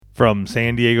From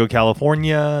San Diego,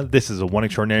 California, this is a One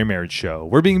Extraordinary Marriage show.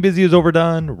 Where being busy is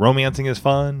overdone, romancing is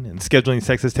fun, and scheduling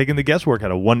sex has taken the guesswork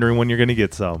out of wondering when you're going to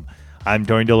get some. I'm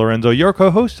Tony DeLorenzo, your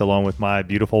co-host, along with my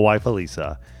beautiful wife,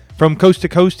 Elisa. From coast to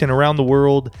coast and around the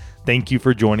world, thank you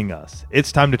for joining us.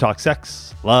 It's time to talk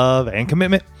sex, love, and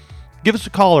commitment. Give us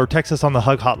a call or text us on the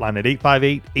Hug hotline at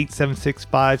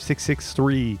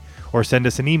 858-876-5663 or send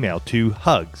us an email to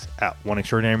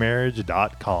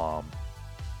hugs@oneextraordinarymarriage.com.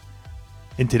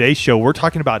 In today's show, we're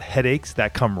talking about headaches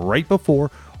that come right before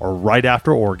or right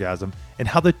after orgasm and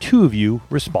how the two of you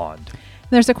respond.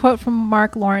 There's a quote from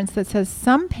Mark Lawrence that says,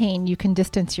 "Some pain you can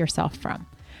distance yourself from,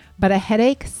 but a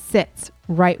headache sits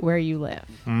right where you live."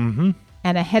 Mm-hmm.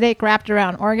 And a headache wrapped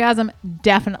around orgasm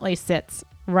definitely sits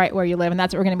right where you live. And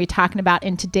that's what we're going to be talking about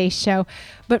in today's show.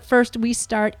 But first, we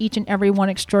start each and every One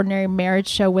Extraordinary Marriage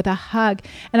show with a hug.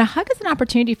 And a hug is an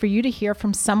opportunity for you to hear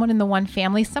from someone in the one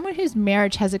family, someone whose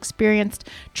marriage has experienced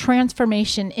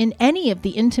transformation in any of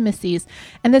the intimacies.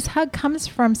 And this hug comes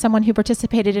from someone who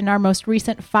participated in our most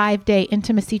recent 5-day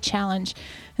intimacy challenge.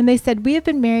 And they said, "We have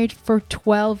been married for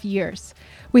 12 years.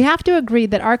 We have to agree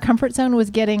that our comfort zone was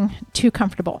getting too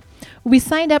comfortable. We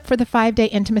signed up for the 5-day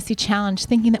intimacy challenge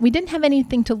thinking that we didn't have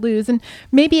anything to lose and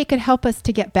maybe it could help us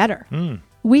to get better.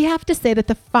 We have to say that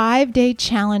the 5-day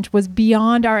challenge was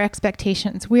beyond our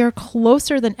expectations. We are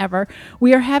closer than ever.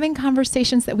 We are having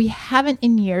conversations that we haven't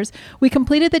in years. We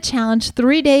completed the challenge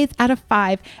 3 days out of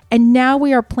 5, and now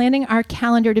we are planning our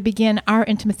calendar to begin our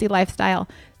intimacy lifestyle.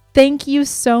 Thank you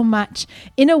so much.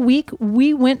 In a week,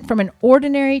 we went from an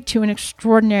ordinary to an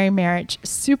extraordinary marriage.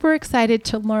 Super excited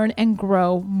to learn and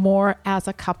grow more as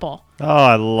a couple." Oh,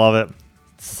 I love it.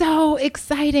 So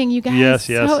exciting, you guys. Yes,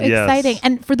 so exciting.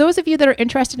 And for those of you that are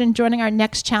interested in joining our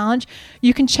next challenge,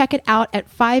 you can check it out at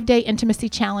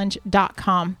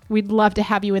 5dayintimacychallenge.com. We'd love to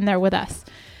have you in there with us.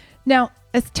 Now,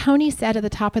 as Tony said at the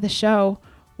top of the show,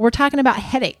 we're talking about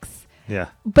headaches. Yeah.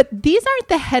 But these aren't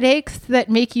the headaches that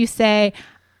make you say,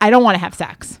 "I don't want to have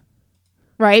sex,"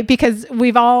 right? Because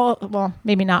we've all, well,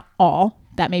 maybe not all,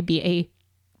 that may be a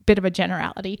bit of a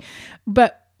generality,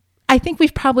 but I think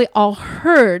we've probably all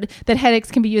heard that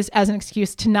headaches can be used as an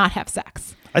excuse to not have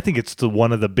sex. I think it's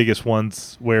one of the biggest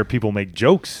ones where people make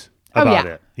jokes about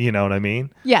it. You know what I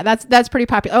mean? Yeah, that's pretty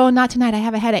popular. "Oh, not tonight, I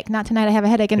have a headache. Not tonight, I have a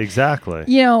headache." And exactly.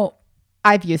 You know,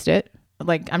 I've used it.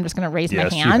 Like, I'm just going to raise my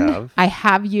hand. You have. I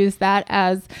have used that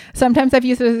as, sometimes I've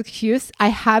used it as an excuse. I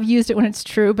have used it when it's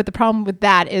true. But the problem with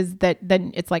that is that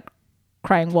then it's like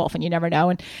crying wolf and you never know.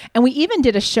 And we even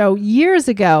did a show years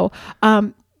ago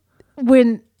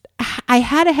when I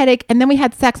had a headache and then we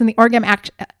had sex and the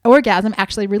orgasm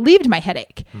actually relieved my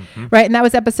headache. Mm-hmm. Right. And that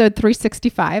was episode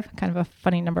 365, kind of a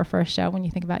funny number for a show when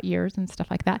you think about years and stuff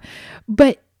like that.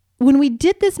 But when we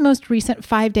did this most recent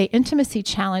 5-day intimacy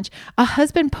challenge, a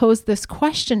husband posed this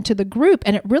question to the group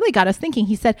and it really got us thinking.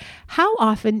 He said, "How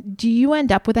often do you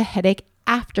end up with a headache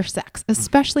after sex,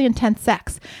 especially intense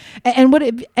sex? And what,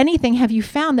 if anything, have you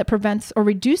found that prevents or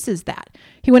reduces that?"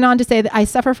 He went on to say that, "I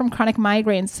suffer from chronic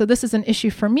migraines, so this is an issue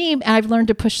for me. And I've learned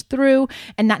to push through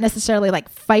and not necessarily like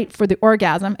fight for the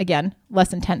orgasm." Again,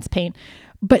 less intense pain.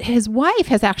 But his wife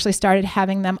has actually started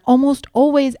having them almost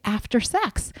always after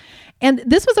sex. And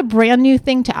this was a brand new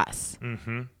thing to us,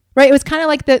 right? It was kind of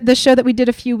like the show that we did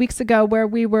a few weeks ago where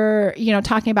we were,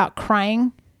 talking about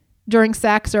crying during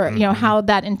sex or, how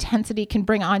that intensity can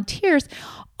bring on tears.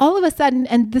 All of a sudden,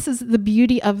 and this is the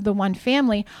beauty of the one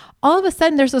family, all of a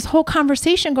sudden there's this whole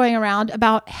conversation going around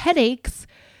about headaches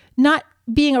not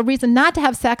being a reason not to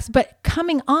have sex, but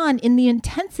coming on in the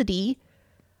intensity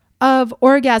of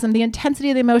orgasm, the intensity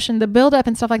of the emotion, the buildup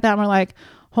and stuff like that. And we're like,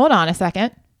 hold on a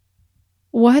second.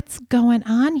 What's going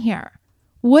on here?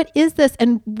 What is this?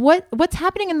 And what's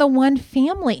happening in the one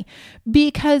family?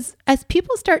 Because as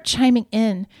people start chiming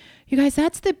in, you guys,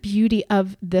 that's the beauty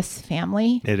of this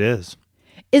family. It is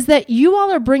that you all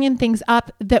are bringing things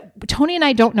up that Tony and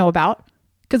I don't know about,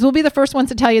 because we'll be the first ones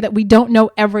to tell you that we don't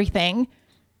know everything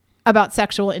about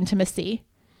sexual intimacy.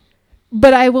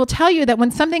 But I will tell you that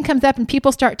when something comes up and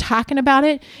people start talking about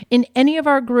it in any of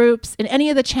our groups, in any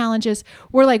of the challenges,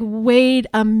 we're like, wait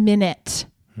a minute.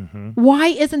 Mm-hmm. Why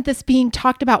isn't this being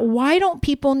talked about? Why don't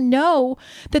people know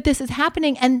that this is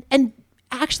happening and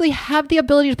actually have the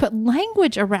ability to put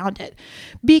language around it?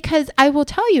 Because I will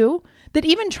tell you that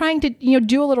even trying to,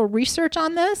 do a little research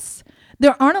on this,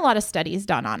 there aren't a lot of studies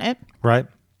done on it. Right.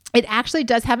 It actually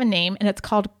does have a name and it's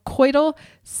called coital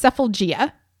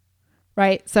cephalgia.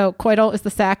 Right? So coital is the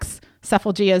sex,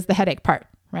 cephalgia is the headache part,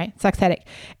 right? Sex headache.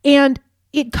 And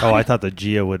I thought the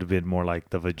Gia would have been more like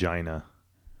the vagina.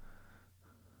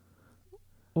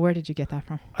 Where did you get that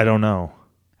from? I don't know.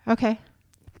 Okay.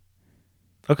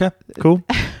 Okay, cool.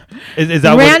 Is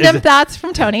that Random thoughts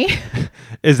from Tony.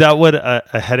 Is that what a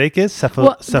headache is?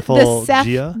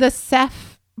 Cephalgia? The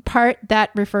ceph part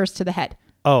that refers to the head.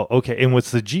 Oh, okay. And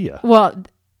what's the gia? Well,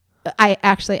 I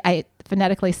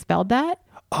phonetically spelled that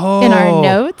in our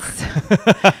notes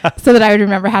so that I would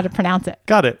remember how to pronounce it.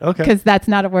 Got it. Okay. Because that's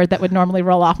not a word that would normally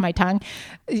roll off my tongue.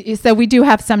 So we do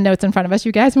have some notes in front of us,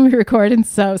 you guys, when we record. And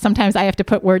so sometimes I have to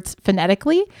put words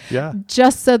phonetically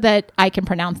just so that I can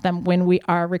pronounce them when we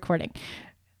are recording.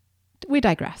 We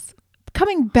digress.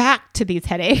 Coming back to these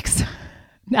headaches,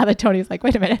 now that Tony's like,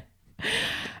 wait a minute.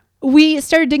 We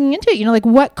started digging into it, like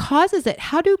what causes it?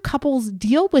 How do couples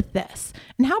deal with this?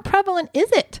 And how prevalent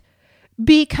is it?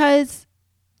 Because,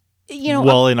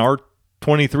 well, in our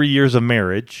 23 years of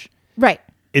marriage, right,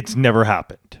 it's never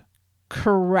happened.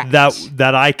 Correct.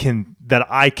 That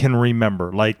I can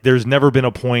remember. Like there's never been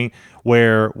a point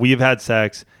where we've had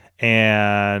sex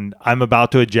and I'm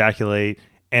about to ejaculate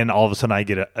and all of a sudden I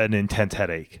get an intense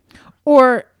headache.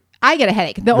 Or I get a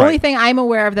headache. The only thing I'm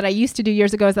aware of that I used to do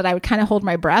years ago is that I would kind of hold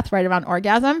my breath right around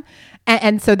orgasm.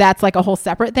 And so that's like a whole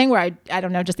separate thing where I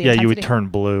don't know, just the intensity. You would turn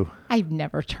blue. I've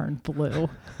never turned blue.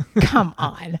 Come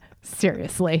on.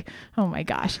 Seriously. Oh my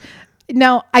gosh.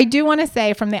 Now, I do want to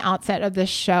say from the outset of this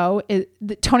show,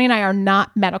 Tony and I are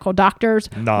not medical doctors.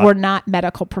 We're not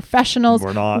medical professionals.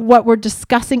 We're not. What we're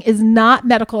discussing is not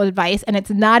medical advice, and it's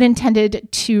not intended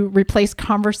to replace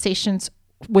conversations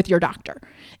with your doctor.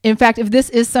 In fact, if this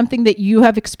is something that you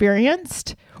have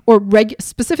experienced, or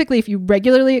specifically if you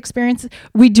regularly experience it,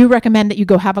 we do recommend that you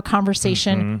go have a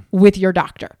conversation with your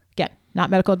doctor. Again, not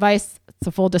medical advice. It's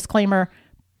a full disclaimer.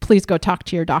 Please go talk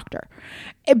to your doctor.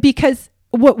 Because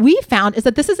what we found is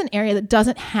that this is an area that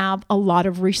doesn't have a lot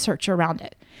of research around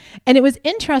it. And it was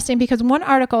interesting because one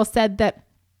article said that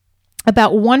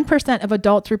about 1% of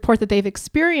adults report that they've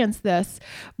experienced this,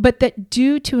 but that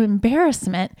due to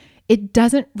embarrassment, it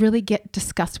doesn't really get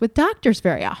discussed with doctors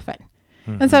very often.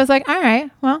 And so I was like, all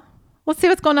right, well, let's see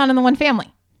what's going on in the one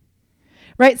family.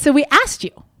 Right? So we asked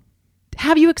you,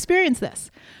 have you experienced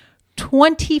this?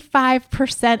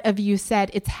 25% of you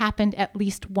said it's happened at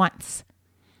least once.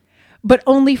 But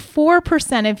only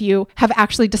 4% of you have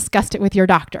actually discussed it with your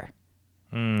doctor.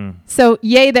 So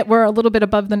yay that we're a little bit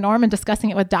above the norm in discussing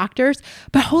it with doctors.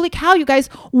 But holy cow, you guys,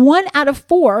 1 out of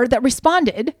 4 that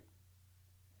responded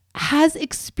has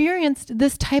experienced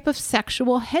this type of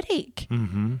sexual headache.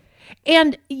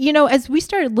 And, as we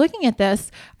started looking at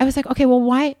this, I was like, okay, well,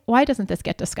 why doesn't this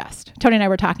get discussed? Tony and I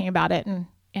were talking about it, and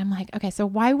I'm like, okay, so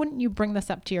why wouldn't you bring this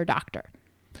up to your doctor?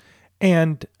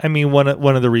 And I mean, one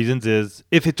of the reasons is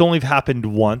if it's only happened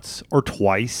once or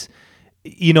twice,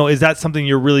 is that something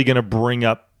you're really going to bring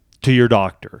up to your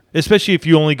doctor, especially if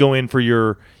you only go in for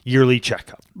your yearly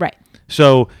checkup? Right.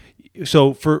 So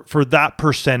for that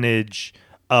percentage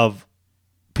of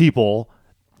people,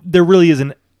 there really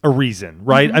isn't a reason,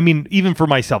 right? I mean, even for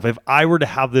myself, if I were to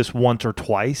have this once or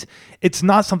twice, it's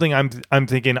not something I'm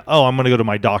thinking, oh, I'm going to go to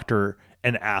my doctor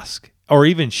and ask or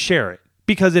even share it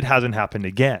because it hasn't happened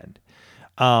again.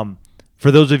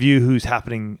 For those of you who's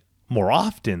happening more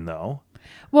often, though.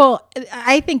 Well,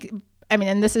 I think,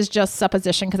 and this is just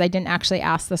supposition because I didn't actually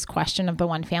ask this question of the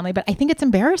one family, but I think it's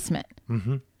embarrassment.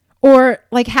 Or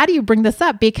like, how do you bring this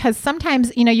up? Because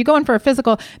sometimes, you go in for a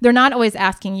physical, they're not always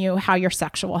asking you how your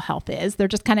sexual health is. They're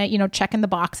just kind of, checking the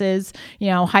boxes,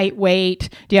 height, weight.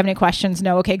 Do you have any questions?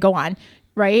 No. Okay, go on.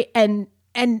 Right. And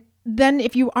then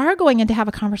if you are going in to have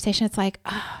a conversation, it's like,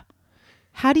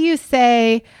 how do you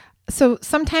say, so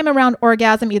sometime around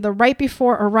orgasm, either right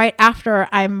before or right after,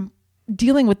 I'm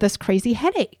dealing with this crazy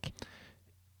headache.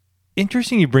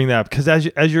 Interesting you bring that up because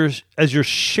as you're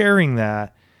sharing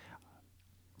that,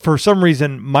 for some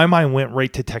reason, my mind went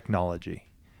right to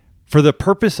technology for the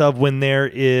purpose of when there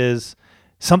is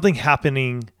something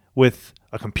happening with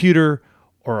a computer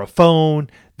or a phone,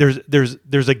 there's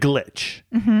a glitch,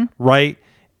 right?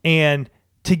 And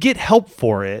to get help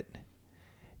for it,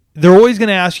 they're always going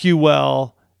to ask you,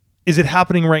 well, is it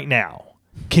happening right now?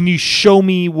 Can you show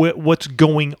me what's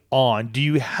going on? Do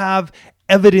you have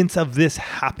evidence of this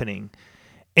happening?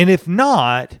 And if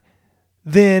not,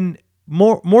 then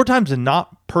more times than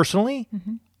not, personally,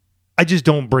 I just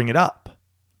don't bring it up,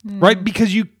 right?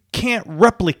 Because you can't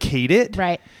replicate it.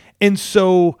 Right. And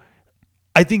so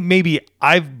I think maybe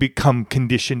I've become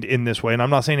conditioned in this way, and I'm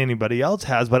not saying anybody else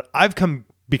has, but I've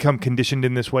become conditioned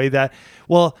in this way that,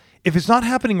 well, if it's not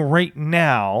happening right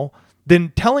now,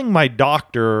 then telling my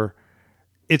doctor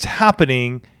it's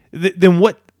happening, then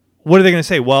what are they going to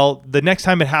say? Well, the next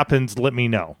time it happens, let me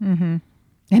know.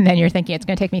 And then you're thinking it's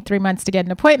going to take me 3 months to get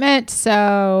an appointment.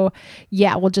 So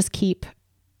yeah, we'll just keep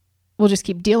we'll just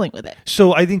keep dealing with it.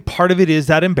 So I think part of it is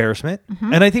that embarrassment.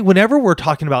 And I think whenever we're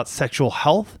talking about sexual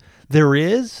health, there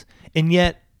is, and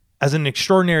yet as an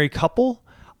extraordinary couple,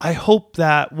 I hope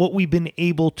that what we've been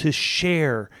able to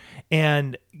share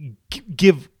and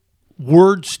give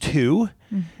words to,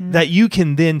 that you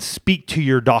can then speak to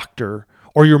your doctor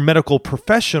or your medical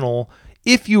professional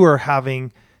if you are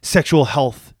having sexual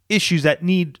health issues that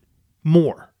need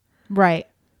more. Right.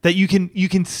 That you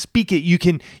can speak it, you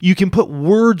can put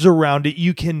words around it,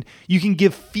 you can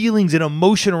give feelings and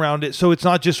emotion around it, so it's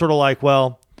not just sort of like,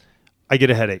 well, I get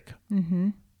a headache.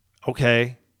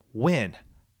 Okay, when?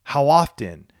 How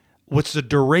often? What's the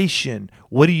duration?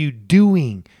 What are you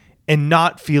doing? And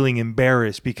not feeling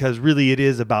embarrassed, because really it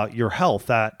is about your health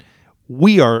that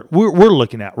we're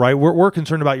looking at, right? We're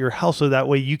concerned about your health, so that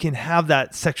way you can have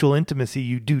that sexual intimacy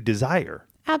you do desire.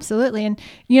 Absolutely. And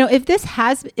if this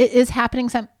has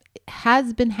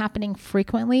been happening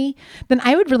frequently, then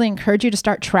I would really encourage you to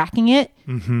start tracking it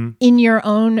in your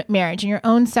own marriage, in your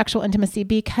own sexual intimacy,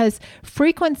 because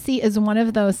frequency is one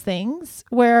of those things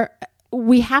where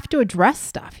we have to address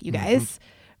stuff, you guys.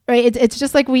 Right? It's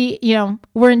just like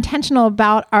we're intentional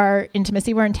about our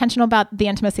intimacy. We're intentional about the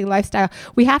intimacy lifestyle.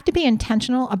 We have to be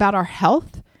intentional about our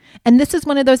health. And this is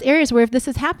one of those areas where if this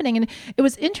is happening, and it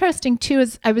was interesting too,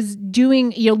 as I was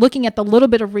doing, looking at the little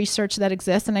bit of research that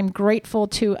exists, and I'm grateful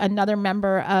to another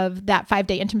member of that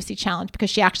 5-day intimacy challenge, because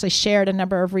she actually shared a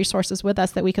number of resources with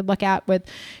us that we could look at with,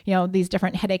 these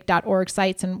different headache.org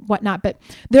sites and whatnot. But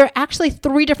there are actually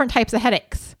 3 different types of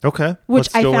headaches. Okay. Which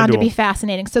I found to be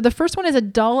fascinating. So the first one is a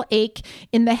dull ache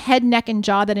in the head, neck, and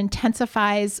jaw that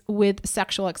intensifies with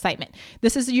sexual excitement.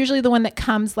 This is usually the one that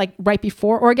comes like right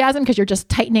before orgasm, because you're just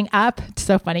tightening up. It's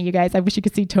so funny, you guys. I wish you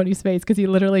could see Tony's face, because he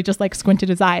literally just like squinted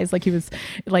his eyes like he was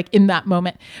like in that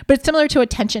moment. But it's similar to a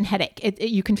tension headache.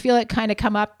 You can feel it kind of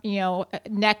come up,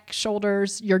 neck,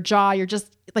 shoulders, your jaw. You're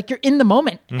just like you're in the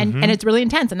moment, and it's really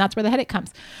intense, and that's where the headache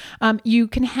comes. You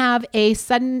can have a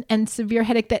sudden and severe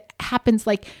headache that happens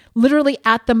like literally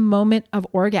at the moment of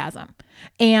orgasm.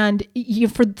 And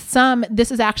for some,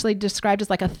 this is actually described as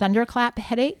like a thunderclap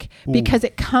headache, because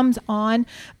it comes on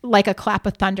like a clap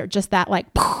of thunder, just that like,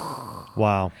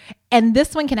 wow. And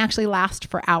this one can actually last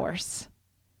for hours,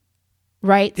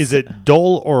 right? Is it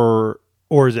dull or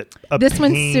is it a this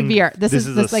pain? One's severe. This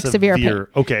is like severe pain.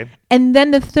 Okay. And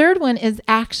then the third one is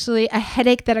actually a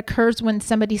headache that occurs when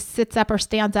somebody sits up or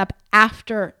stands up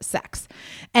after sex.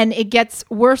 And it gets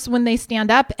worse when they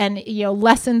stand up, and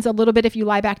lessens a little bit if you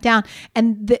lie back down.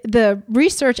 And the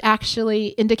research actually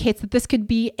indicates that this could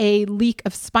be a leak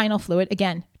of spinal fluid.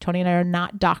 Again, Tony and I are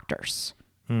not doctors.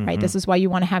 Right. This is why you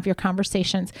want to have your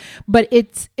conversations, but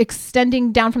it's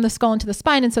extending down from the skull into the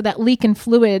spine. And so that leak in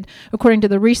fluid, according to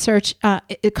the research,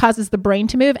 it causes the brain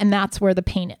to move, and that's where the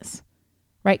pain is.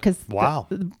 Right. Because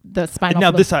the spinal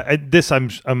now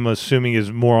fluid. I'm assuming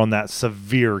is more on that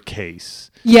severe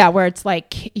case. Yeah. Where it's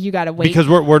like, you got to wait, because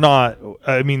we're not,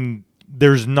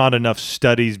 there's not enough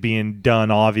studies being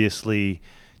done, obviously,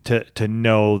 to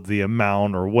know the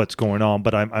amount or what's going on,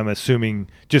 but I'm assuming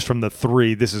just from the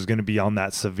 3, this is going to be on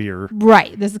that severe.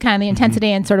 Right. This is kind of the intensity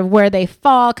and sort of where they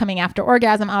fall coming after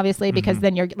orgasm, obviously, because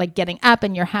then you're like getting up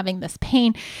and you're having this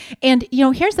pain. And,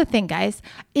 here's the thing, guys,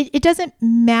 it doesn't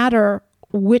matter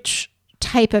which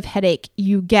type of headache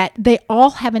you get. They all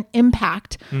have an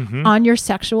impact on your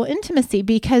sexual intimacy,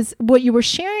 because what you were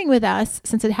sharing with us,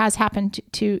 since it has happened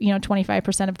to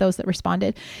 25% of those that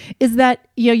responded, is that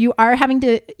you are having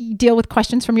to deal with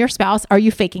questions from your spouse. Are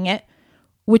you faking it?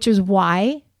 Which is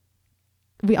why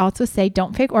we also say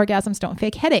don't fake orgasms, don't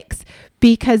fake headaches,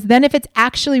 because then if it's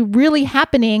actually really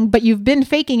happening, but you've been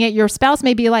faking it, your spouse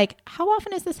may be like, how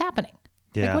often is this happening?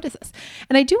 Yeah. Like, what is this?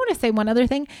 And I do want to say one other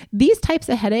thing. These types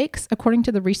of headaches, according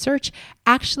to the research,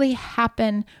 actually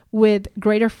happen with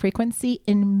greater frequency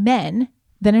in men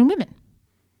than in women.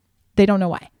 They don't know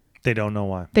why. They don't know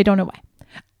why.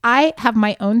 I have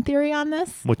my own theory on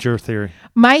this. What's your theory?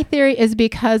 My theory is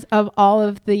because of all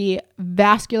of the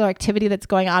vascular activity that's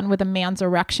going on with a man's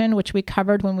erection, which we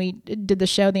covered when we did the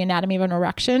show, The Anatomy of an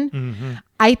Erection.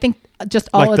 I think just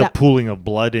all like of the that pooling of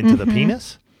blood into the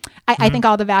penis? I think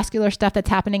all the vascular stuff that's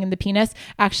happening in the penis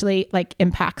actually like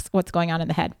impacts what's going on in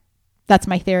the head. That's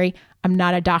my theory. I'm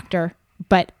not a doctor,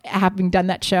 but having done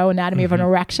that show, Anatomy of an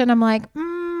Erection, I'm like,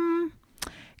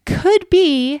 could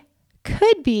be.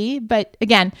 But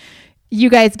again, you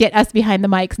guys get us behind the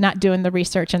mics, not doing the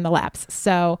research in the labs.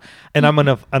 So, and I'm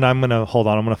gonna hold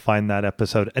on. I'm gonna find that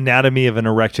episode. Anatomy of an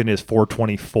Erection is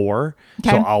 424. Okay.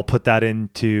 So I'll put that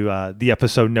into the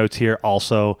episode notes here.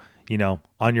 Also,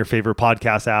 on your favorite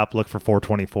podcast app, look for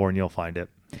 424 and you'll find it.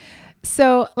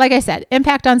 So, like I said,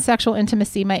 impact on sexual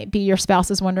intimacy might be your spouse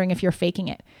is wondering if you're faking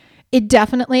it. It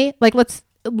definitely, like,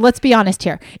 let's be honest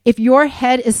here. If your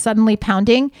head is suddenly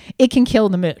pounding, it can kill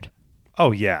the mood.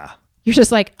 Oh, yeah. You're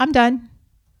just like, I'm done.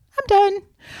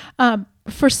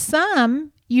 For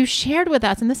some, you shared with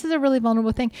us, and this is a really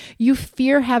vulnerable thing, you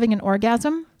fear having an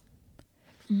orgasm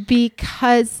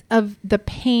because of the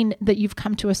pain that you've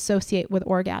come to associate with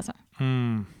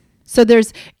orgasm. So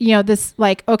there's, this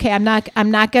like, okay, I'm not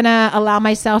going to allow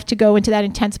myself to go into that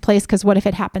intense place because what if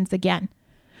it happens again?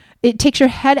 It takes your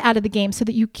head out of the game so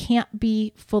that you can't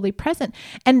be fully present.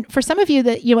 And for some of you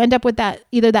that you end up with that,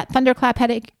 either that thunderclap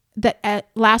headache that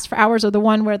lasts for hours or the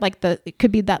one where like it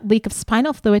could be that leak of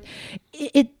spinal fluid,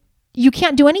 you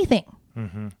can't do anything,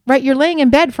 right? You're laying in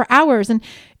bed for hours. And,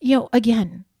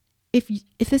 again,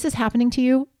 if this is happening to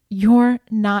you, you're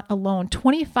not alone.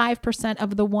 25%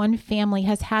 of the one family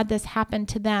has had this happen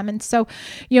to them. And so,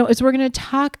 as we're going to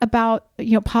talk about,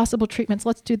 possible treatments,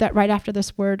 let's do that right after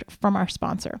this word from our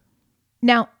sponsor.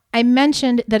 Now, I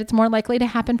mentioned that it's more likely to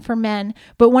happen for men,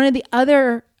 but one of the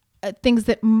other things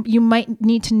that you might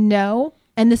need to know,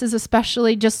 and this is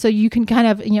especially just so you can kind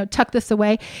of, tuck this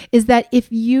away, is that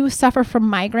if you suffer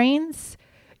from migraines,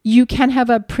 you can have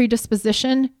a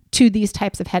predisposition to these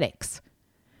types of headaches.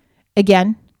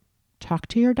 Again, talk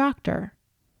to your doctor.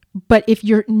 But if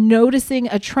you're noticing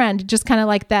a trend, just kind of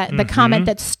like that, the comment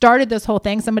that started this whole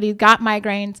thing, somebody got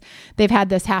migraines, they've had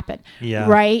this happen,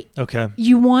 right? Okay.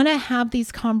 You want to have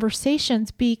these conversations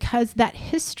because that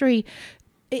history,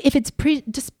 if it's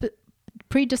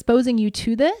predisposing you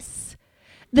to this,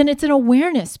 then it's an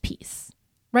awareness piece,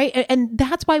 right? And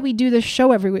that's why we do this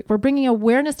show every week. We're bringing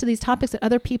awareness to these topics that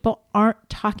other people aren't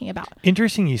talking about.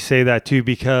 Interesting you say that too,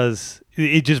 because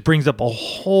it just brings up a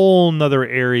whole nother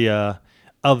area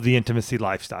of the intimacy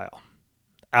lifestyle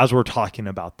as we're talking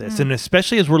about this. And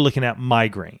especially as we're looking at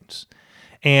migraines.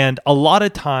 And a lot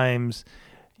of times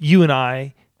you and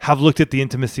I have looked at the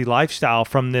intimacy lifestyle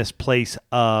from this place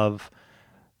of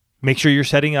make sure you're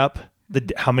setting up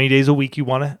how many days a week you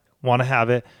want to have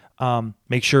it.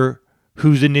 Make sure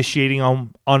who's initiating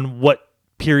on what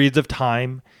periods of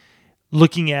time,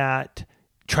 looking at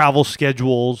travel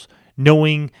schedules,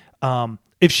 knowing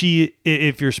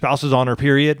if your spouse is on her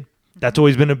period. That's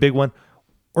always been a big one.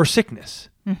 Or sickness.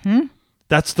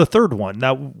 That's the third one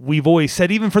that we've always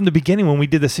said, even from the beginning when we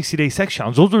did the 60-day sex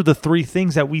challenge. Those are the three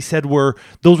things that we said were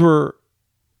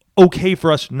okay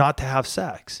for us not to have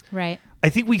sex. Right. I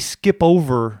think we skip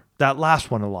over that last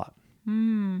one a lot.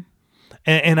 And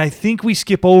I think we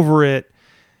skip over it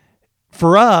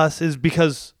for us is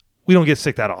because we don't get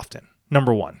sick that often,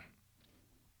 number one.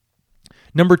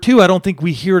 Number two, I don't think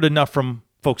we hear it enough from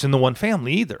folks in the one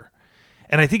family either.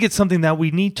 And I think it's something that we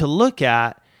need to look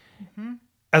at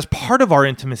as part of our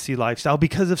intimacy lifestyle,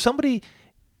 because if somebody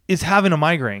is having a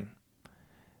migraine,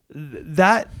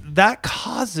 that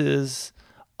causes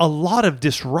a lot of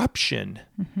disruption,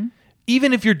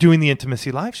 even if you're doing the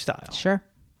intimacy lifestyle. Sure.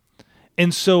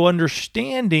 And so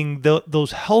understanding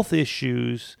those health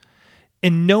issues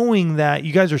and knowing that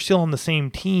you guys are still on the same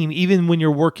team, even when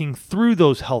you're working through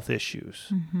those health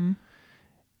issues.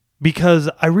 Because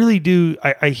I really do,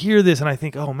 I hear this and I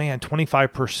think, oh man,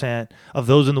 25% of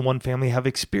those in the one family have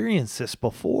experienced this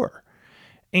before.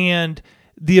 And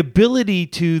the ability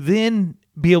to then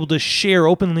be able to share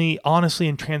openly, honestly,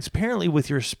 and transparently with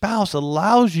your spouse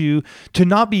allows you to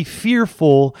not be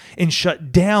fearful and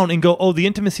shut down and go, oh, the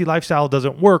intimacy lifestyle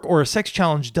doesn't work or a sex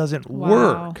challenge doesn't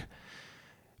work.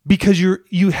 Because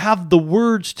you have the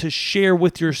words to share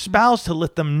with your spouse to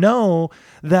let them know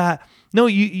that, no,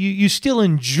 you still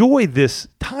enjoy this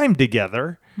time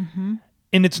together.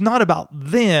 And it's not about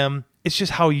them. It's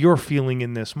just how you're feeling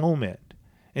in this moment.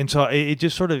 And so it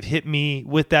just sort of hit me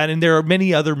with that. And there are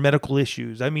many other medical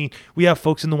issues. I mean, we have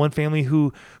folks in the one family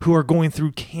who are going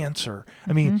through cancer.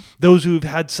 I mean, those who've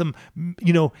had some,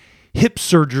 hip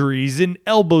surgeries and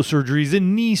elbow surgeries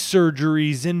and knee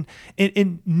surgeries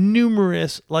and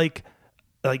numerous like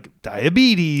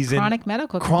diabetes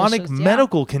chronic and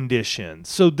medical conditions.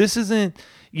 So this isn't,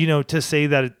 to say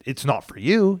that it's not for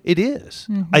you. It is.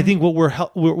 I think what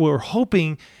we're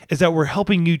hoping is that we're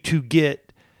helping you to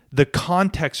get the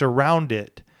context around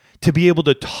it, to be able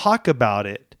to talk about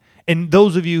it. And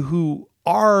those of you who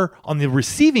are on the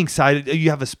receiving side, you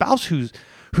have a spouse whose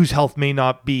health may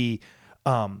not be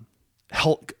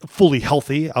fully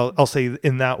healthy. I'll say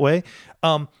in that way.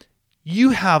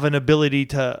 You have an ability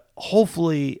to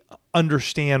hopefully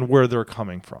understand where they're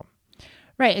coming from.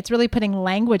 Right. It's really putting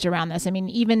language around this. I mean,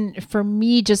 even for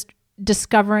me, just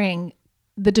discovering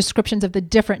the descriptions of the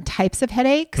different types of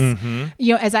headaches.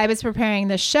 You know, as I was preparing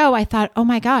this show, I thought, oh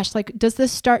my gosh, like, does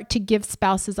this start to give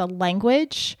spouses a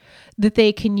language that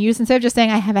they can use instead of just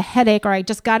saying I have a headache or I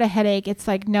just got a headache? It's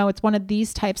like, no, it's one of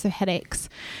these types of headaches.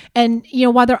 And, you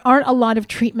know, while there aren't a lot of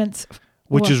treatments,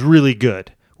 which is really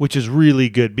good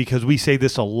because we say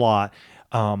this a lot.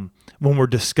 When we're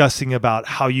discussing about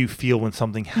how you feel when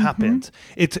something happens,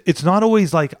 it's not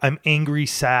always like I'm angry,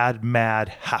 sad, mad,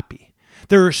 happy.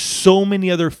 There are so many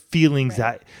other feelings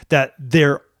that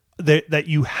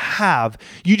you have.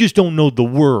 You just don't know the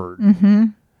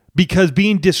word. Because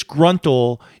being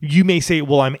disgruntled, you may say,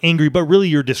 well, I'm angry, but really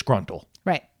you're disgruntled.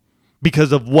 Right.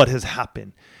 Because of what has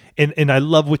happened. And I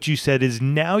love what you said is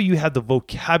now you have the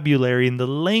vocabulary and the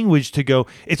language to go,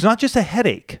 it's not just a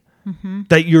headache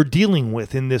that you're dealing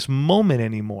with in this moment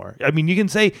anymore. I mean, you can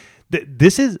say that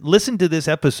listen to this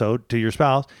episode to your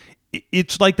spouse.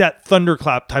 It's like that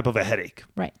thunderclap type of a headache.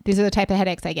 Right. These are the type of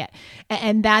headaches I get.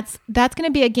 And that's going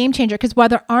to be a game changer because while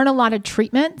there aren't a lot of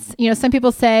treatments, you know, some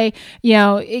people say, you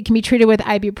know, it can be treated with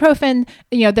ibuprofen.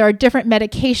 You know, there are different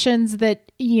medications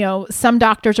that, you know, some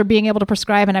doctors are being able to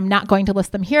prescribe, and I'm not going to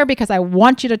list them here because I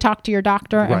want you to talk to your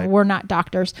doctor and we're not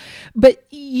doctors. But,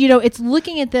 you know, it's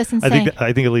looking at this and saying,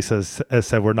 I think Elisa has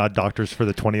said we're not doctors for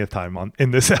the 20th time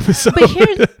in this episode. But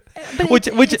here's, which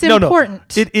it's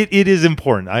important. No, it is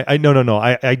important.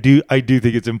 I do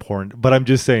think it's important, but I'm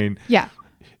just saying,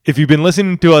 if you've been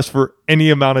listening to us for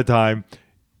any amount of time,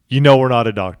 you know, we're not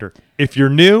a doctor. If you're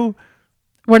new,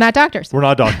 we're not doctors. We're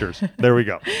not doctors. There we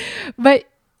go. But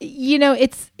you know,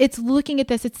 it's looking at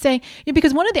this, it's saying,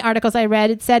 because one of the articles I read,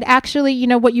 it said, actually, you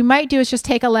know, what you might do is just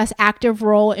take a less active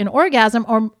role in orgasm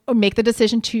or make the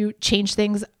decision to change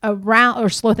things around or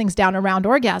slow things down around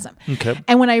orgasm. Okay.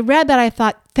 And when I read that, I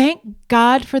thought, thank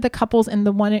God for the couples in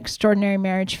the One Extraordinary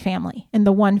Marriage family, in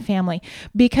the one family,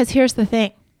 because here's the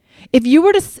thing.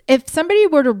 If somebody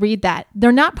were to read that,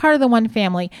 they're not part of the one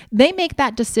family, they make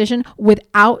that decision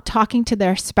without talking to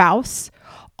their spouse,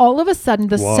 all of a sudden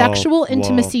the sexual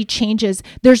intimacy changes.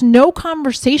 There's no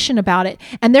conversation about it.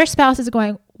 And their spouse is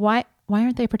going, why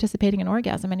aren't they participating in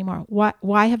orgasm anymore?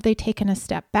 Why have they taken a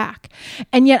step back?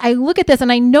 And yet I look at this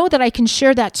and I know that I can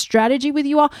share that strategy with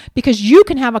you all because you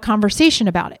can have a conversation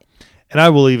about it. And I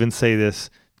will even say this,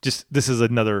 this is a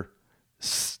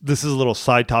little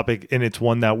side topic, and it's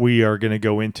one that we are going to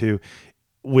go into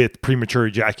with premature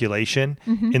ejaculation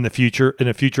in a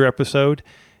future episode.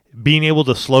 Being able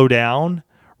to slow down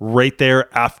right there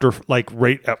after, like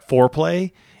right at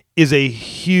foreplay, is a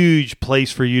huge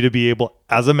place for you to be able,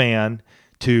 as a man,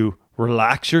 to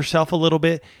relax yourself a little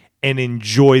bit and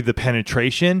enjoy the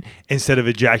penetration instead of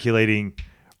ejaculating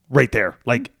right there.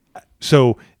 Like,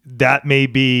 so that may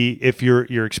be, if you're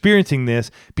experiencing this,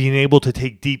 being able to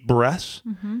take deep breaths,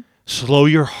 slow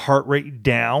your heart rate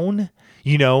down,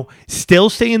 you know, still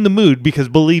stay in the mood, because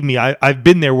believe me, I've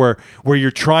been there where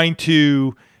you're trying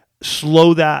to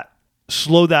slow that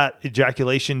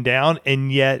ejaculation down,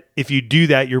 and yet if you do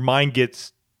that, your mind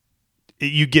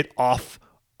you get off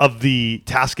of the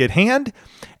task at hand,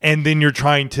 and then you're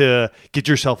trying to get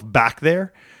yourself back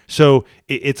there. So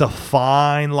it's a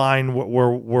fine line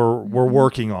we're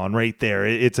working on right there.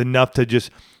 It's enough to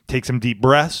just take some deep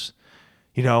breaths,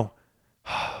 you know,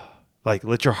 like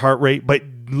let your heart rate, but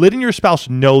letting your spouse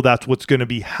know that's what's going to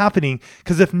be happening.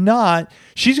 Because if not,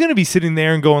 she's going to be sitting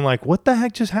there and going like, what the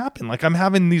heck just happened? Like, I'm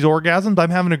having these orgasms. I'm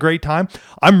having a great time.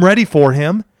 I'm ready for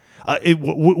him.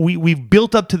 We've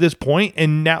built up to this point,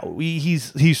 and now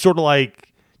he's sort of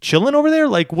like chilling over there.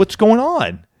 Like, what's going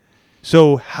on?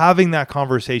 So having that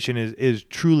conversation is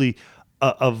truly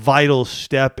a vital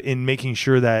step in making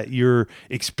sure that you're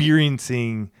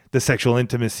experiencing the sexual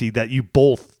intimacy that you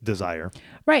both desire.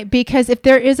 Right. Because if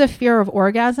there is a fear of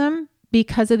orgasm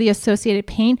because of the associated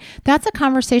pain, that's a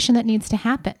conversation that needs to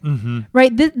happen.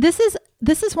 Right. This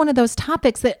is one of those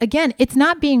topics that, again, it's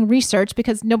not being researched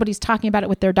because nobody's talking about it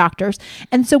with their doctors.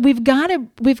 And so we've got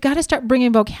to start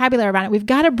bringing vocabulary around it. We've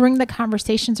got to bring the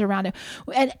conversations around it.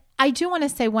 And I do want to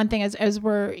say one thing as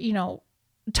we're, you know,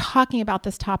 talking about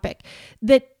this topic,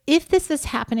 that if this is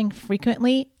happening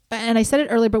frequently, and I said it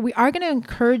earlier, but we are going to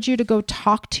encourage you to go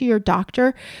talk to your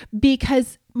doctor,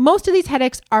 because most of these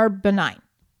headaches are benign,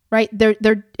 right?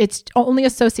 It's only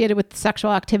associated with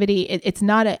sexual activity. It's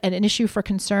not an issue for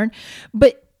concern,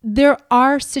 but there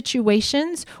are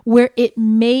situations where it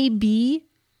may be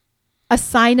a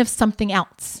sign of something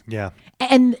else. Yeah.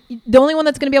 And the only one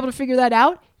that's going to be able to figure that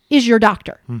out is your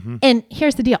doctor. And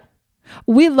here's the deal.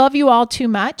 We love you all too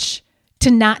much to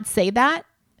not say that,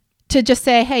 to just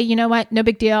say, hey, you know what? No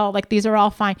big deal. Like, these are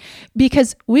all fine,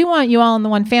 because we want you all in the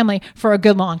one family for a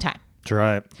good long time. That's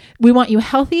right. We want you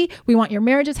healthy. We want your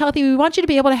marriages healthy. We want you to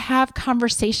be able to have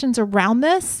conversations around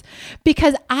this,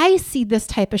 because I see this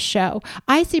type of show.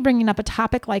 I see bringing up a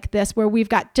topic like this where we've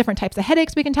got different types of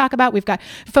headaches we can talk about. We've got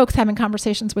folks having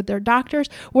conversations with their doctors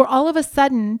where all of a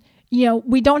sudden,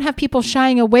 we don't have people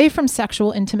shying away from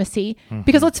sexual intimacy,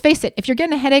 because let's face it, if you're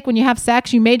getting a headache when you have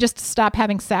sex, you may just stop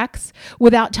having sex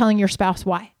without telling your spouse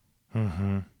why.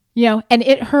 And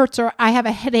it hurts, or I have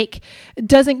a headache,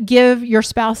 doesn't give your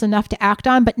spouse enough to act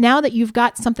on. But now that you've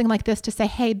got something like this to say,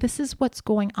 hey, this is what's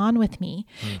going on with me.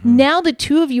 Now the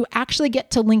two of you actually get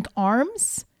to link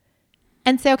arms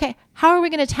and say, okay, how are we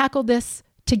going to tackle this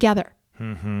together?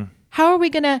 How are we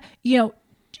going to,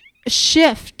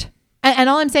 shift? And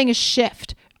all I'm saying is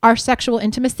shift our sexual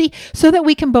intimacy so that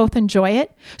we can both enjoy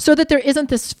it, so that there isn't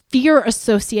this fear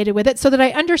associated with it, so that I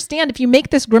understand if you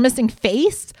make this grimacing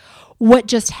face, what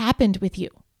just happened with you.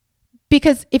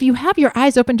 Because if you have your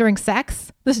eyes open during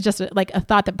sex, this is just like a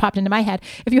thought that popped into my head.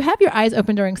 If you have your eyes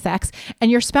open during sex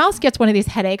and your spouse gets one of these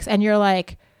headaches and you're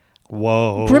like,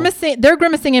 whoa, they're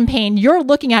grimacing in pain. You're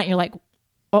looking at it and you're like,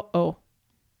 uh-oh,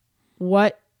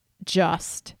 what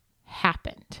just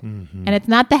happened? And it's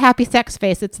not the happy sex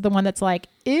face. It's the one that's like,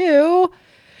 ew,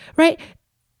 right?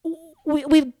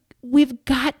 We've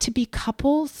got to be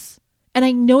couples. And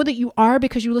I know that you are,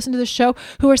 because you listen to the show,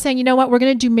 who are saying, you know what, we're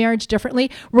going to do marriage differently.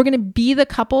 We're going to be the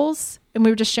couples. And we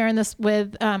were just sharing this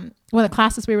with one of the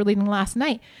classes we were leading last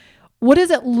night. What does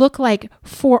it look like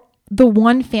for the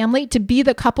one family to be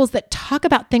the couples that talk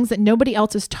about things that nobody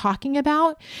else is talking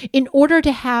about, in order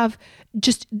to have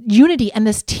just unity and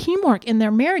this teamwork in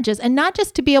their marriages, and not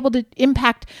just to be able to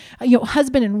impact,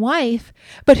 husband and wife,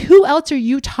 but who else are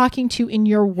you talking to in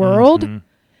your world?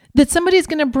 That somebody's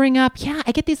going to bring up, yeah,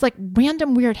 I get these like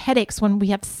random weird headaches when we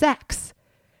have sex.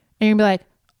 And you're going to be like,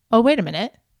 oh, wait a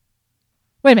minute.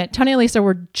 Tony and Lisa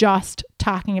were just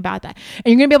talking about that. And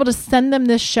you're going to be able to send them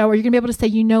this show, or you're going to be able to say,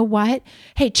 you know what?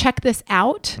 Hey, check this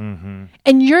out. And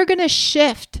you're going to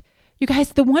shift. You guys,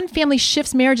 the one family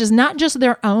shifts marriages, not just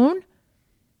their own,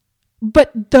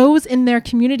 but those in their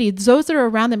community, those that are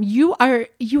around them. You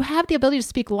have the ability to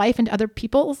speak life into other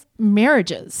people's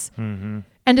marriages and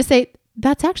to say,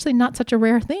 that's actually not such a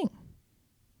rare thing,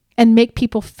 and make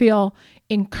people feel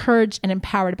encouraged and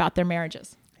empowered about their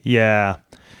marriages. Yeah.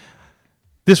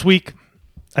 This week,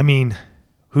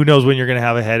 who knows when you're going to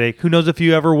have a headache? Who knows if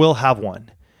you ever will have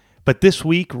one? But this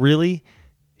week, really,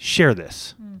 share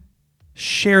this.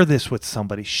 Share this with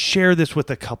somebody. Share this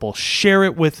with a couple. Share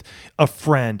it with a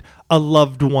friend, a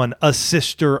loved one, a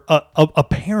sister, a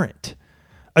parent,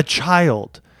 a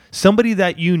child, somebody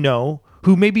that you know,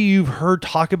 who maybe you've heard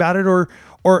talk about it,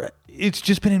 or it's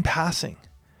just been in passing.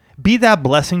 Be that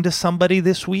blessing to somebody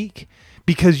this week,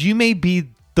 because you may be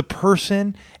the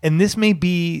person, and this may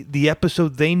be the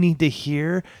episode they need to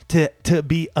hear to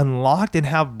be unlocked and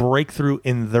have breakthrough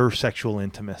in their sexual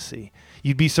intimacy.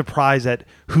 You'd be surprised at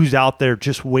who's out there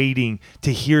just waiting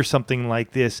to hear something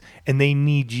like this, and they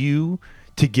need you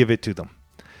to give it to them.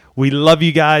 We love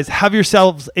you guys. Have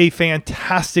yourselves a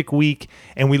fantastic week,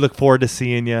 and we look forward to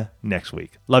seeing you next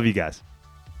week. Love you guys.